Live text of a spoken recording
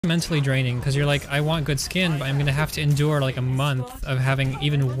mentally draining because you're like, I want good skin, but I'm gonna have to endure like a month of having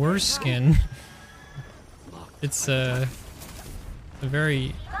even worse skin. It's it's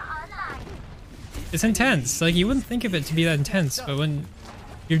intense. Like, you wouldn't think of it to be that intense, but when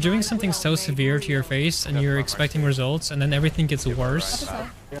you're doing something so severe to your face and you're expecting results and then everything gets worse,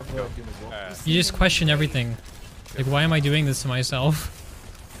 you just question everything. Like, why am I doing this to myself?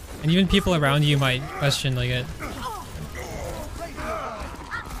 And even people around you might question like it.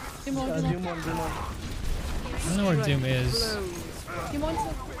 I don't know where Doom is.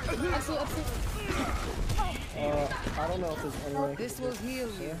 I don't know if there's any way. This will heal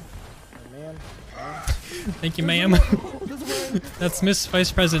you. Man. Thank you, ma'am. That's Miss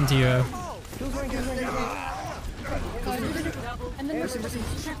Vice President to you.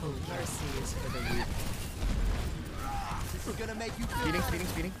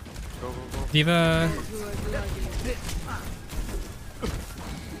 Speeding. Go. Diva.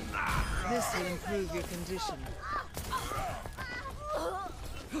 This will improve your condition.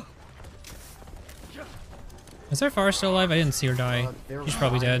 Is there Far still alive? I didn't see her die. She's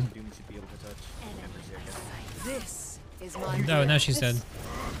probably dead. This is my Oh, now she's dead.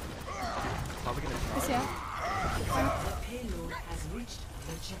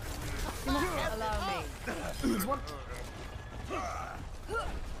 Allow me.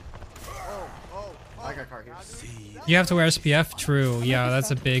 I got car here. You have to wear SPF? True. Yeah,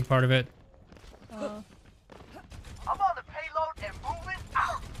 that's a big part of it. I'm on the payload and moving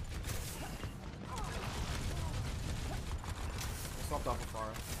out. Swapped off of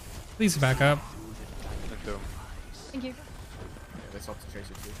Farah. Please back up. Thank you. Yeah, they swapped to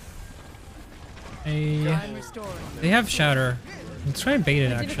Tracer too. I'm restoring. They have Shatter. Let's try and bait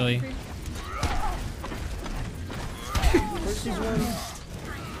it, actually. Where's she's one?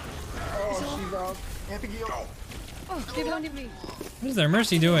 Oh, she's off. Oh, give it on me. What is their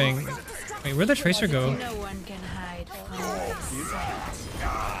Mercy doing? Wait, where'd the Tracer go? No one can hide from my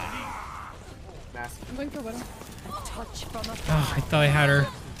sight. I'm going for Widow. A touch from a Oh, I thought I had her.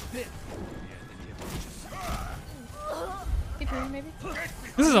 Keep hearing, maybe?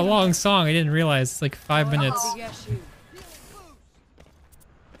 This is a long song. I didn't realize. It's like 5 minutes.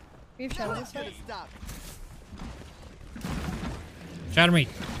 We have shadow this way. Shatter me.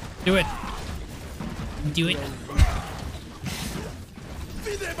 Do it. Do it.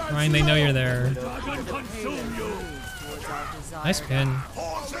 Ryan, they know you're there. Nice pin.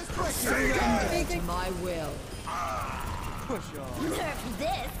 to my will.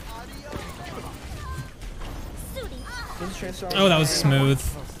 Oh, that was smooth.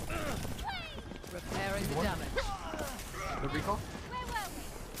 Repairing the damage. The recall?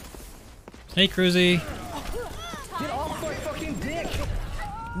 Hey, Cruzy. Get off my fucking dick!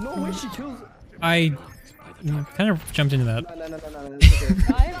 No way she kills. I kind of jumped into that. No. It's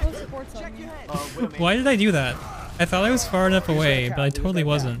okay. I have no supports on me. Why did I do that? I thought I was far enough away, but I totally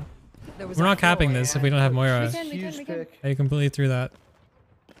wasn't. We're not capping this if we don't have Moira. Huge pick. I completely threw that.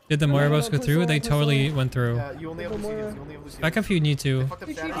 Did the Moira boats go through? They totally went through. Yeah, you only have Lucidians. You only have Lucidians. Back up if you need to. Fucked up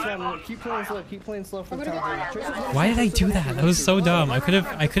Shadow. Keep playing slow for the time. Why did I do that? That was so dumb. I could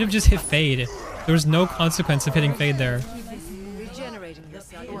have just hit fade. There was no consequence of hitting fade there. Regenerating the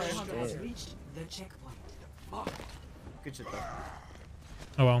Good shit though.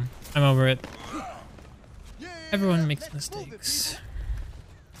 Oh well, I'm over it. Everyone makes mistakes.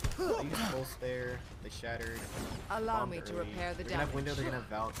 They used pulse there. They shattered. Allow me to repair the They're gonna have damage. window. They're gonna have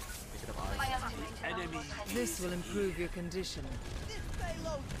Valk. They should have eyes. This will improve your condition.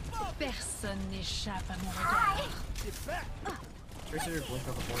 Personne n'échappe à mon regard. Tracer blink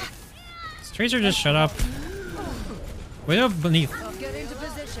on the board. Tracer, just shut up. Widow beneath. I'll get into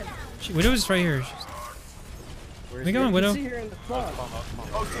position. Widow's right here. Where's We going, Widow? See her in the front.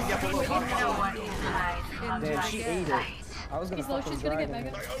 Oh, dude, yeah, below. No one can hide Damn, she ate it. I was gonna He's low, fucking she's gonna get drag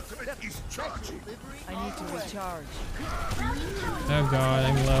him. Mega. I need to recharge. Oh god,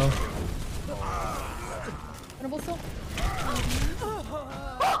 I'm low. Winnable still?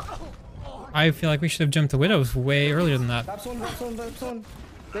 I feel like we should have jumped the Widows way earlier than that. That's one.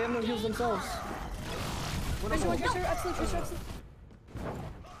 They have no heals themselves. Tracer, absolute.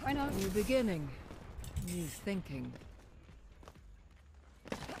 Why not? New beginning. New thinking.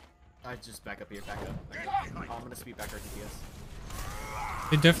 I just back up here. Back up. Oh, I'm gonna speed back our DPS.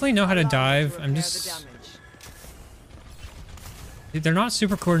 They definitely know how to dive. I'm Repair the just... damage. They're not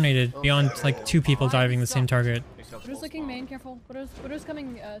super coordinated beyond like 2 people diving the same target. They still have Widow's pulse looking bomb. main, careful. Widow's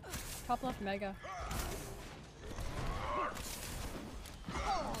coming top left Mega.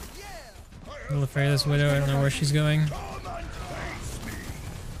 We'll afraid of this Widow. I don't know where she's going.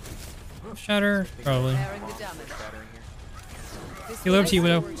 Shatter? Probably. Repairing the damage. Shattering here. Heal over to you,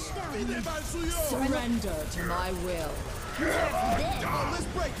 Widow. Surrender to my will.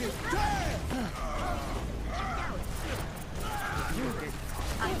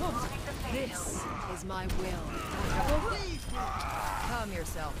 This is my will. Calm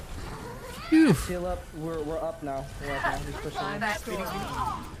yourself. Phew. Heal up. We're up now. We're up now. He's pushing. I'm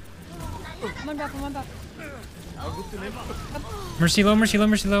strong. I'm on back, I'm on back. Mercy low, mercy low,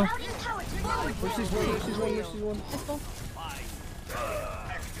 mercy low. Mercy's one. Let's go.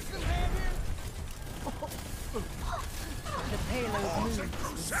 The payload moves.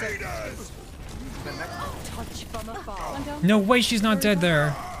 Touch from afar. One down. No way, she's not dead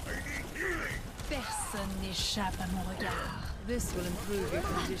there. Personne n'échappe à mon regard. This will improve your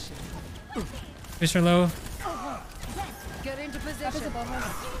condition. Fish are low. Get into Up is position. above us.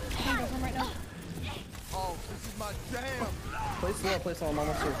 I can go for him right now. Play slow. I'm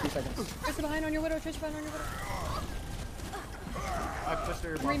almost here. 2 seconds. Trish behind on your widow, Trish behind on your widow. I pushed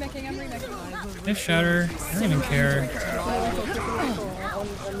her. I'm remaking, I'm remaking. Nice shatter. I don't even care.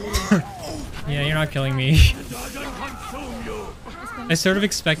 Yeah, you're not killing me. I sort of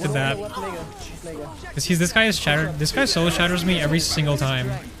expected that. Because this guy is shattered. This guy solo shatters me every single time.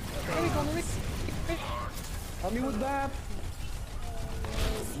 Here we go, here we go. Help me with that.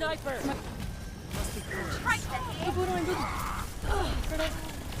 Sniper. Good boot on, good. Right up.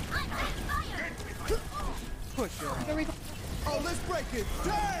 Here we go.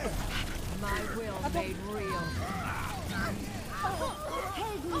 My will made real.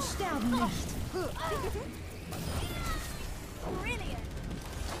 Helden sterben nicht.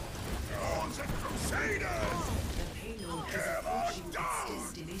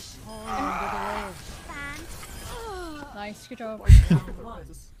 Nice, good job.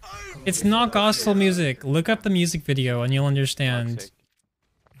 It's not gospel music. Look up the music video and you'll understand.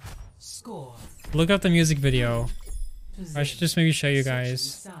 Score. Look up the music video. I should just maybe show you guys.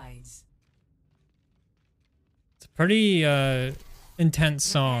 Sides. It's a pretty intense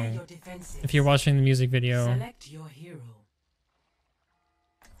song Your defenses. if you're watching the music video. Select your hero.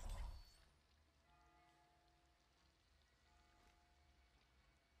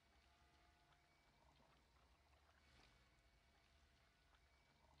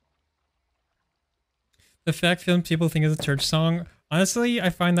 The fact film people think it's a church song. Honestly, I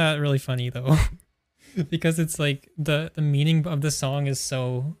find that really funny though. Because it's like the meaning of the song is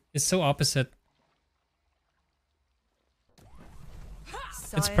so opposite.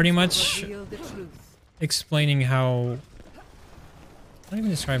 It's pretty much Reveal the truth. explaining how how do I even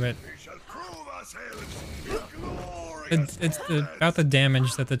describe it? It's about the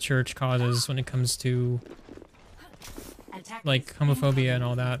damage that the church causes when it comes to like homophobia and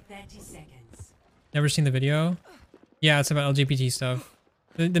all that. 30 seconds. Never seen the video? Yeah, it's about LGBT stuff.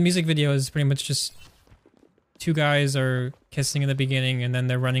 The music video is pretty much just two guys are kissing in the beginning and then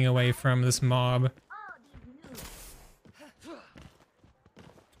they're running away from this mob.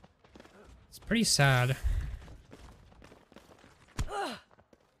 It's pretty sad.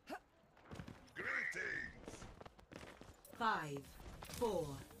 Five, four,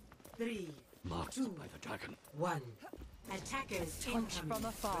 three, two, by the dragon. 1. Attackers Touch incoming. from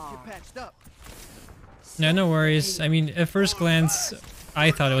afar. Yeah, no worries. I mean, at first glance,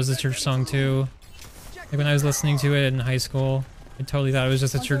 I thought it was a church song too. Like when I was listening to it in high school, I totally thought it was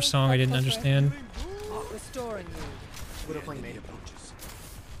just a church song I didn't understand. Restoring you. Widow playing main. Like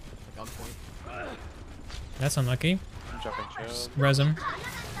on point. That's unlucky. Jumping shield. Res him.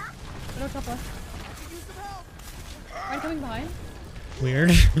 Widow top left. Right coming behind. Weird.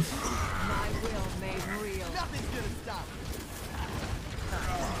 My will made real.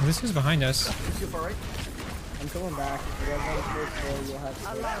 This is behind us. Too far right. I'm coming back. If you guys want to first floor, you'll have to.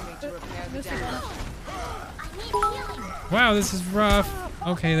 Allow me to repair the damage. Wow, this is rough.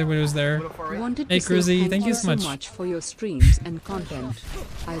 Okay, the widow's there. Widow far right. Wanted Hey, to say Cruzy, thank you so so much. much for your streams and content.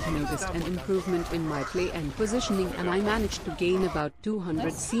 I've noticed an improvement in my play and positioning, and I managed to gain about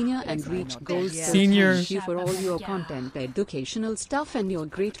 200 senior and reach gold. So Senior. thank you for all your content, educational stuff, and your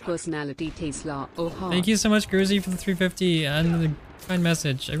great personality, Tesla. Thank you so much, Gruzy, for the 350 and the kind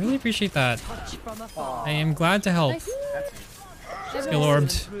message. I really appreciate that. Touch from afar. I am glad to help. Nice. Skill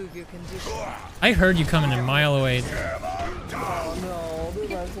orbed. Improve your condition. I heard you coming a mile away. Oh no,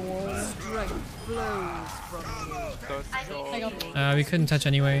 the last one. Strength flows from you. I got We couldn't touch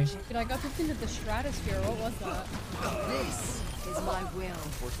anyway. Dude, I got this into the stratosphere. What was that? This is my will.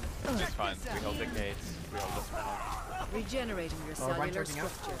 It's fine. We hold the gates. We hold this panel. Regenerating your right cellular charging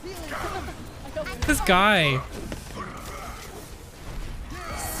out. structure. This guy.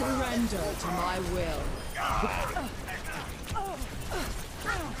 Surrender to my will.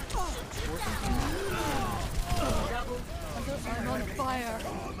 I'm on fire.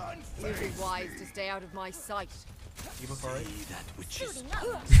 You'd be wise to stay out of my sight. You before it?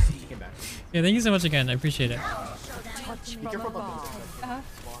 He came back. Yeah, thank you so much again. I appreciate it. Touch Be careful from about above.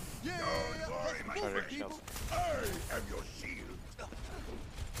 the Charger shield.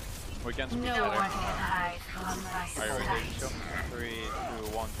 We can speak No better. one can hide from my Are you ready sight. to show? 3, 2,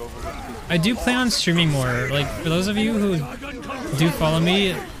 1, go for it. I do plan on streaming more. Like, for those of you who do follow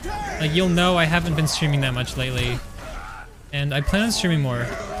me, like, you'll know I haven't been streaming that much lately. And I plan on streaming more,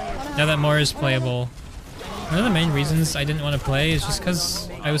 now that Moira is playable. One of the main reasons I didn't want to play is just because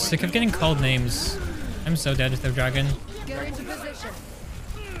I was sick of getting called names. I'm so dead with the dragon. Get into position.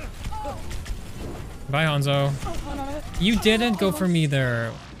 Bye, Hanzo. Oh, no, no. You didn't go for me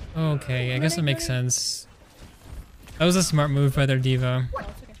there. Okay, I guess it makes sense. That was a smart move by their diva. Oh, it's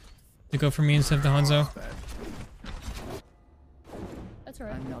okay. To go for me instead of the Hanzo. That's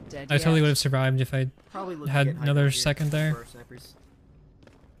alright. I'm not dead I totally would have survived if I Probably look had to get another hyper here second there. for snipers.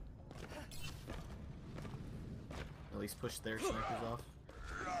 At least push their snipers off.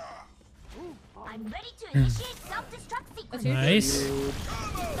 I'm ready to initiate self-destruct sequence. That's you. Nice.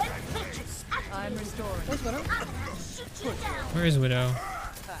 I'm restoring. Where's Widow? Where is Widow?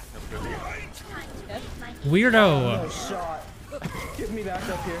 Dead? Weirdo! No shot. Get me back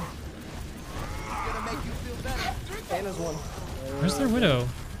up here. Anna's one. Where's their Widow?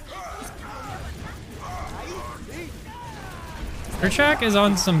 Her track is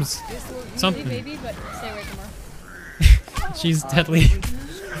on some Easy something. baby, but stay away from her. She's deadly.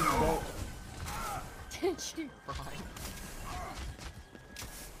 She-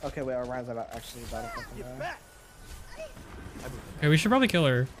 Okay, wait, our Ryan's actually about to fucking die. Okay, we should probably kill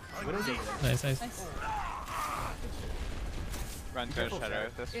her. Widow's over there. Nice, nice. Nice. Run to the shadow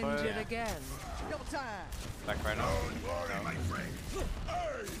this way. Injured again. Back right now. No.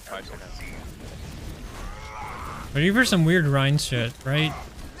 5 seconds. Ready for some weird Rhine shit, right?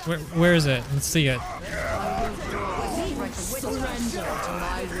 Where is it? Let's see it. Surrender to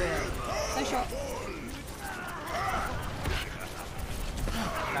my will. Nice shot.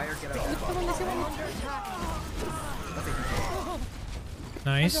 Dyer, get out. Look at the one, this one.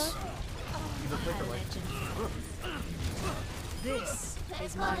 Nice. He's a flicker like. This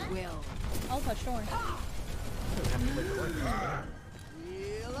is my will. I'll touch, don't worry.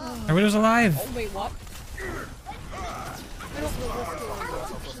 Our Widow's alive. Oh, wait, what?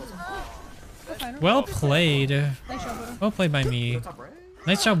 Well played. Nice job, Widow. Well played by me. Top right.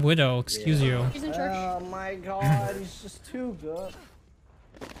 Nice job, Widow. Excuse you. She's in church. Oh my god, he's just too good.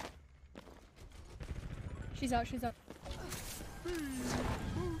 She's out, she's out.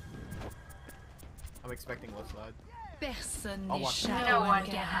 I'm expecting left side. Personne I'll watch. no one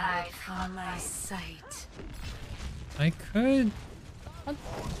can hide from my sight. I could. The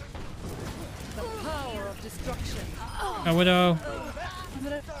power of destruction. Oh, Widow.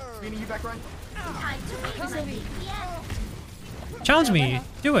 Screening you back, Ryan. Challenge me.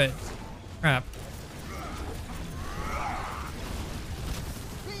 Do it. Crap.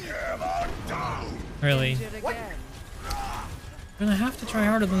 Really? Injured again. I'm gonna have to try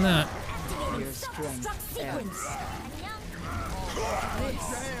harder than that. Your strength ends.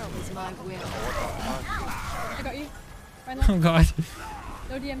 This is my will. I got you. Right Oh now. god.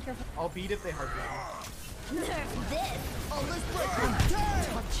 No DM, careful. I'll beat if they hard me.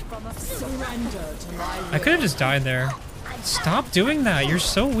 Touch from a surrender to my will. I could have just died there. Stop doing that. You're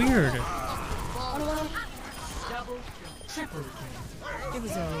so weird. It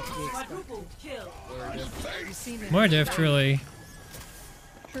was only to be expected. More diff, truly.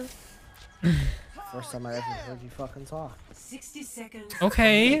 True. First time I ever heard you fucking talk. 60 seconds.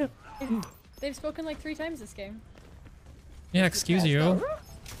 Okay. They've spoken like 3 times this game. Yeah, excuse you.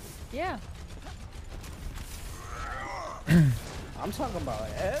 Yeah. I'm talking about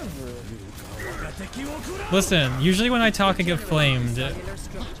ever. Listen, usually when I talk I get flamed. Cellular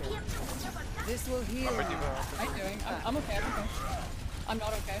structure. This will heal. How are you doing? I'm okay, I'm okay. I'm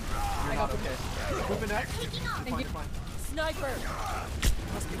not okay. You're not okay. Moving next. Thank you. Fine. Sniper.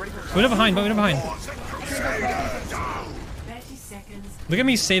 Must be ready for Widow behind, Widow behind. 30 seconds. Look at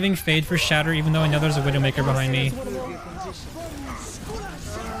me saving Fade for Shatter even though I know there's a Widowmaker behind me. There's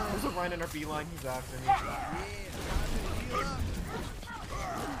a Ryan in our B line. He's after me.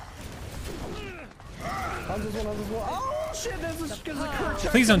 Oh shit, there's a Kurt.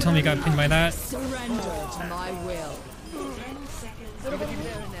 Please don't tell me you got pinned by that. Surrender to my will. 10 seconds. Their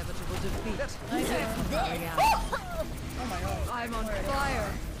inevitable defeat. Oh my god. I'm on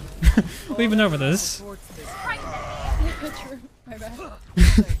fire. We've been over this. Supports this. True. My bad.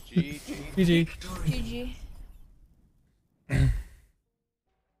 GG. GG.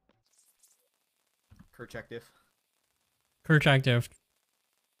 Kurt check diff. Courage active.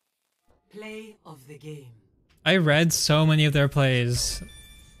 Play of the game. I read so many of their plays.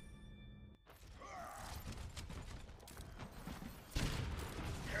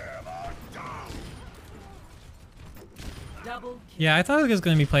 Double kill. Yeah, I thought it was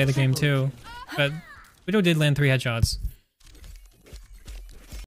going to be play of the game too, but Widow did land 3 headshots.